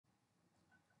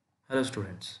Hello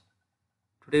students.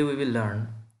 Today we will learn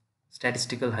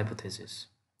statistical hypothesis.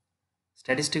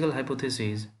 Statistical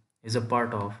hypothesis is a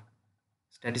part of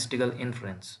statistical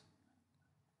inference.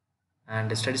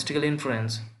 And statistical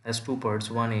inference has two parts.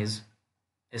 One is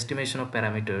estimation of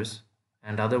parameters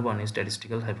and other one is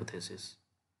statistical hypothesis.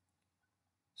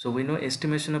 So we know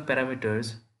estimation of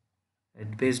parameters is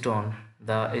based on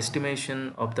the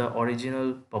estimation of the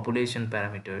original population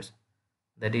parameters.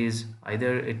 That is,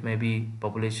 either it may be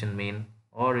population mean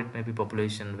or it may be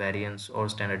population variance or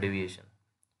standard deviation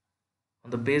on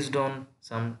the based on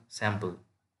some sample.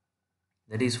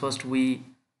 That is, first we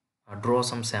draw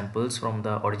some samples from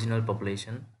the original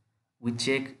population. We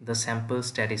check the sample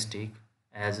statistic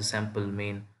as a sample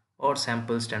mean or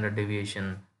sample standard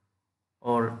deviation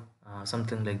or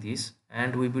something like this,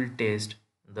 and we will test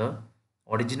the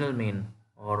original mean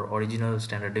or original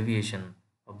standard deviation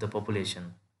of the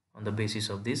population on the basis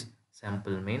of this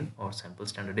sample mean or sample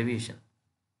standard deviation.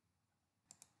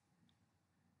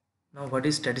 Now, what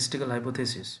is statistical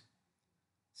hypothesis?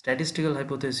 Statistical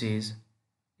hypothesis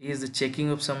is the checking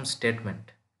of some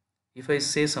statement. If I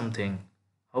say something,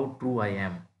 how true I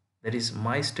am, that is,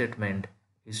 my statement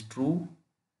is true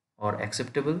or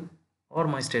acceptable, or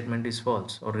my statement is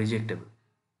false or rejectable.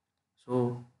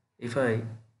 So, if I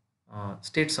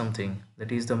state something, that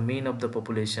is, the mean of the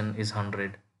population is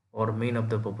 100 or mean of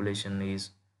the population is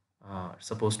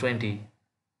suppose 20,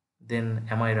 then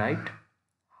am I right?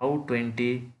 How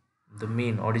 20, the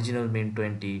mean, original mean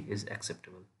 20 is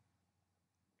acceptable?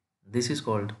 This is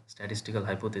called statistical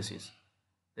hypothesis.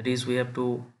 That is, we have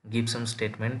to give some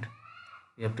statement,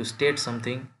 we have to state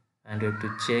something, and we have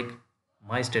to check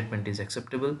my statement is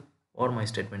acceptable or my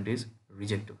statement is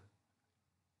rejectable.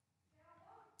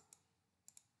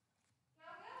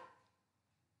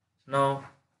 Now,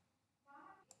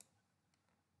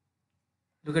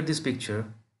 look at this picture.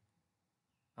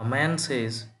 A man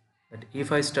says that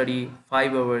if I study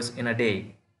 5 hours in a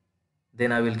day,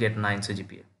 then I will get 9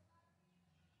 CGPA.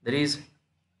 That is,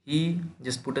 he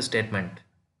just put a statement.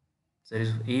 That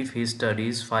is, if he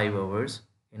studies 5 hours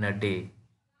in a day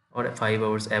or 5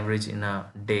 hours average in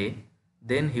a day,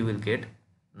 then he will get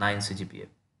 9 CGPA.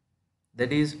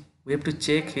 That is, we have to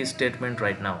check his statement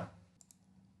right now,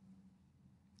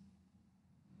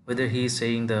 whether he is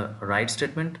saying the right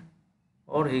statement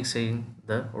or he is saying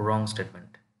the wrong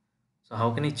statement. So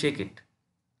how can he check it?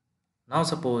 Now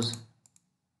suppose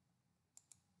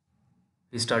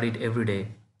he studied every day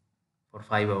for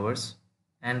 5 hours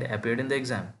and appeared in the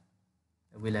exam.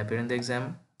 He will appear in the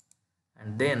exam,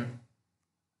 and then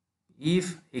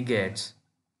if he gets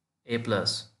A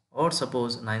plus or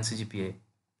suppose 9 CGPA,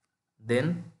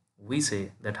 then we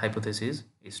say that hypothesis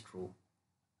is true.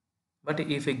 But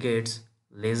if he gets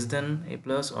less than A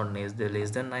plus or less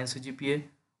than 9 CGPA,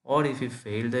 or if he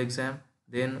failed the exam,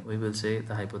 then we will say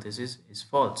the hypothesis is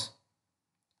false.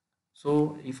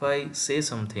 So if I say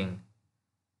something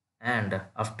and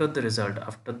after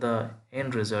the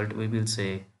end result, we will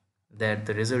say that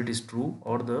the result is true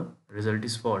or the result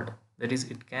is false. That is,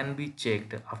 it can be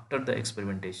checked after the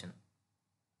experimentation.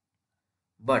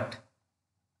 But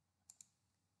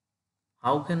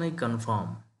how can I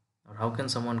confirm, or how can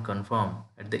someone confirm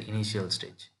at the initial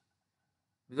stage?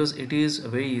 Because it is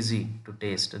very easy to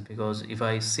test, because if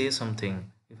I say something,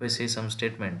 if I say some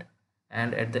statement,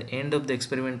 and at the end of the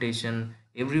experimentation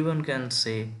everyone can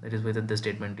say that is whether the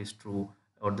statement is true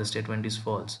or the statement is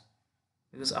false,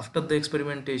 because after the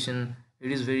experimentation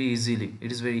it is very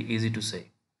easy to say,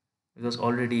 because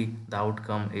already the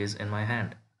outcome is in my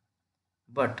hand.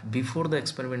 But before the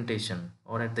experimentation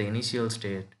or at the initial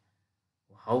state,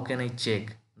 how can I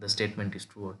check the statement is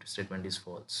true or the statement is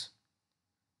false?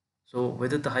 So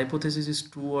whether the hypothesis is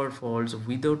true or false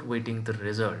without waiting the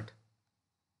result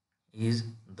is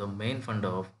the main fund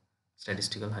of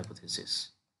statistical hypothesis.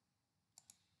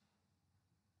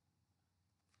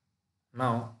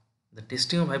 Now, the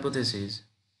testing of hypothesis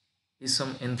is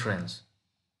some inference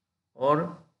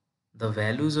or the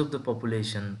values of the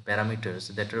population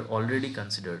parameters that are already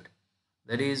considered.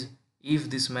 That is, if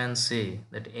this man say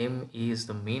that M is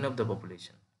the mean of the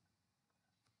population,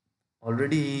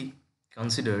 already he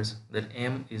considers that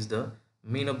M is the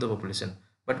mean of the population,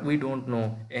 but we don't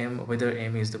know whether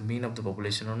M is the mean of the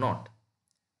population or not.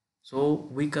 So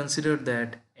we consider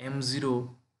that M0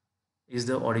 is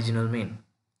the original mean.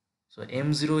 So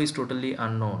M0 is totally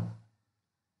unknown,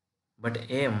 but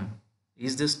M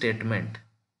is the statement.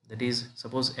 That is,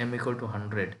 suppose M equal to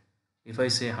 100. If I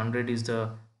say 100 is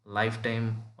the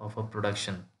lifetime of a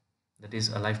production, that is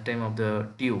a lifetime of the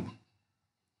tube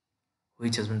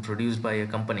which has been produced by a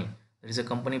company. There is a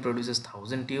company produces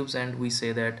 1000 tubes, and we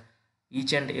say that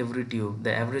each and every tube,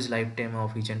 the average lifetime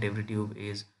of each and every tube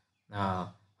is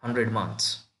 100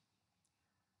 months.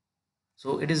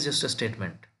 So it is just a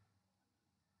statement.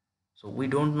 So we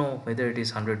don't know whether it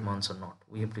is 100 months or not.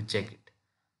 We have to check it.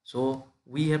 So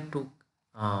we have to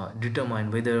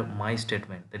determine whether my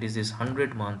statement, that is this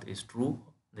 100 month, is true,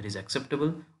 that is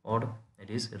acceptable, or it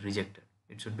is rejected.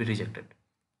 It should be rejected.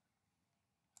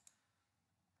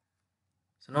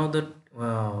 So now that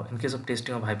in case of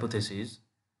testing of hypotheses,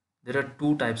 there are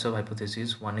two types of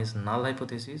hypotheses. One is null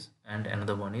hypothesis and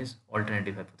another one is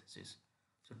alternative hypothesis.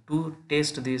 So to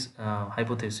test this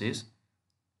hypothesis,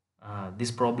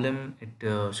 this problem,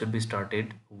 it should be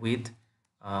started with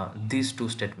these two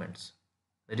statements.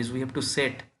 That is, we have to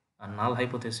set a null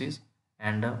hypothesis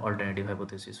and an alternative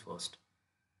hypothesis first.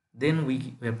 Then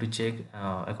we have to check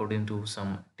according to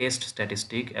some test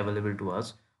statistic available to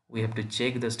us. We have to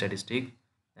check the statistic,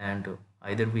 and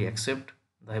either we accept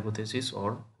the hypothesis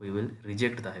or we will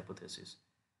reject the hypothesis.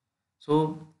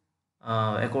 So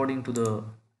according to the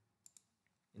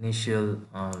initial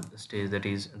stage, that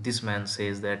is, this man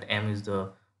says that m is the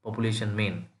population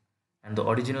mean and the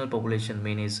original population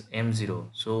mean is m0.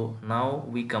 So now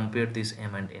we compare this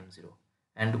m and m0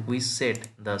 and we set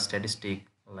the statistic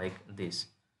like this.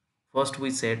 First we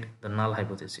set the null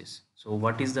hypothesis. So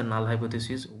what is the null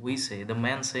hypothesis? We say the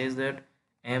man says that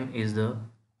m is the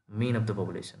mean of the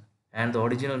population and the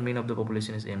original mean of the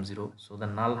population is m0. So the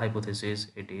null hypothesis,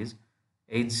 it is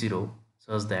h0,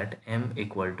 such that m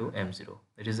equal to m0.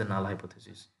 That is the null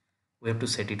hypothesis. We have to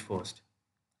set it first.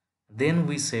 Then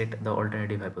we set the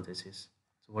alternative hypothesis.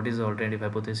 So what is the alternative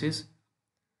hypothesis?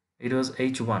 It was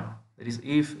h1. That is,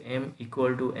 if m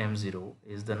equal to m0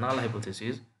 is the null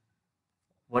hypothesis,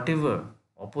 whatever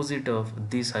opposite of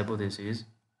this hypothesis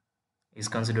is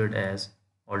considered as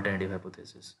alternative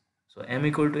hypothesis. So m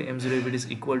equal to m0, if it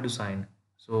is equal to sign,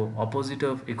 so opposite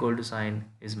of equal to sign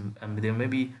is there may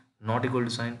be not equal to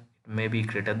sign, it may be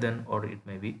greater than, or it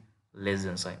may be less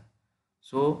than sign.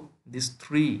 So this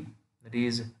 3, that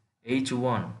is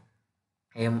h1,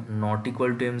 m not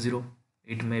equal to m0,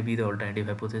 it may be the alternative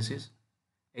hypothesis.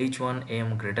 h1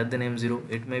 m greater than m0,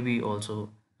 it may be also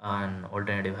an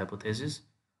alternative hypothesis.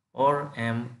 Or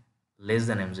m less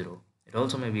than m0, it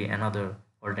also may be another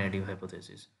alternative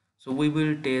hypothesis. So we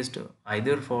will test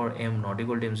either for m not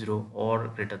equal to m0 or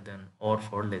greater than, or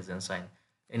for less than sign,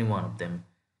 any one of them.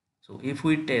 So if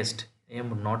we test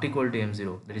m not equal to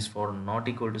m0, that is for not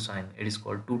equal to sign, it is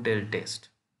called two-tailed test.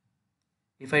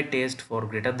 If I test for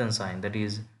greater than sign, that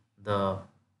is the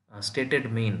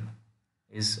stated mean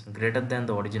is greater than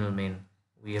the original mean,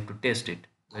 we have to test it.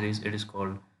 That is, it is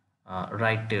called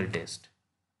right tail test.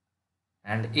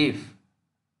 And if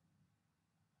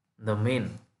the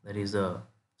mean, that is the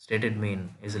stated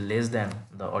mean, is less than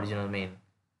the original mean,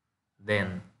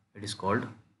 then it is called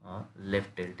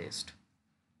left tail test.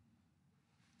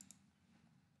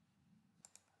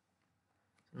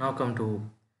 Now come to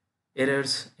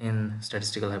errors in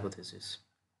statistical hypothesis.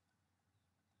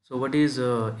 So what is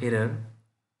error?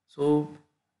 So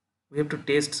we have to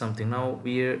test something. Now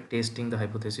we are testing the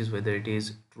hypothesis whether it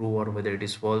is true or whether it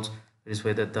is false. It is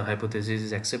whether the hypothesis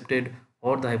is accepted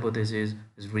or the hypothesis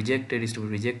is rejected, is to be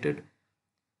rejected.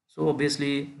 So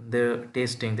obviously the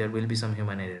testing, there will be some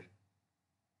human error.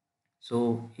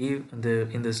 So if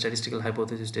in the statistical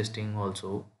hypothesis testing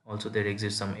also there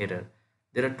exists some error.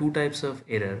 There are two types of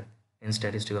error in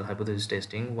statistical hypothesis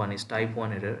testing. One is type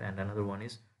 1 error and another one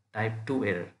is type 2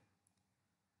 error.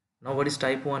 Now what is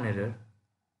type 1 error?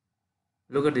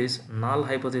 Look at this, null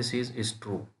hypothesis is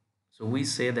true. So we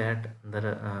say that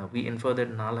we infer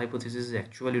that null hypothesis is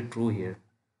actually true here,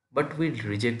 but we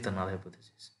reject the null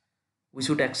hypothesis. We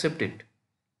should accept it.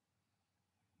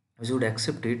 We should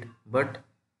accept it, but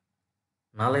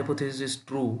null hypothesis is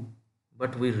true,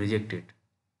 but we reject it.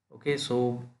 Okay,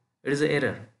 so it is an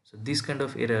error. So this kind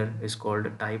of error is called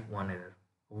type 1 error,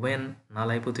 when null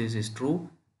hypothesis is true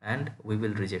and we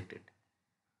will reject it.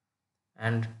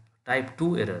 And type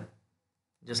 2 error,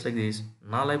 just like this,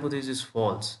 null hypothesis is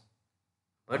false,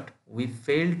 but we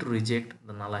fail to reject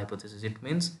the null hypothesis. It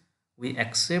means we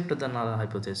accept the null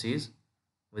hypothesis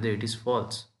whether it is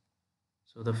false.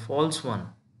 So the false one,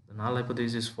 the null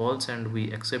hypothesis is false and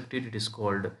we accept it, it is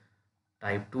called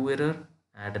type 2 error.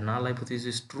 And null hypothesis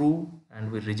is true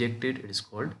and we reject it, it is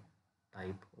called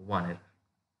type 1 error.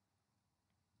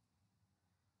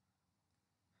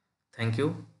 Thank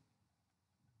you.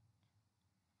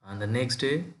 And the next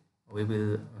day we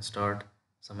will start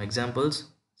some examples,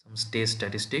 some test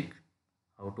statistic,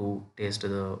 how to test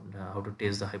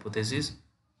the hypothesis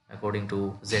according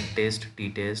to Z test, T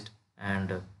test,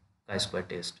 and chi-square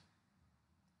test.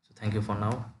 So thank you for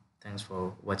now. Thanks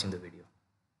for watching the video.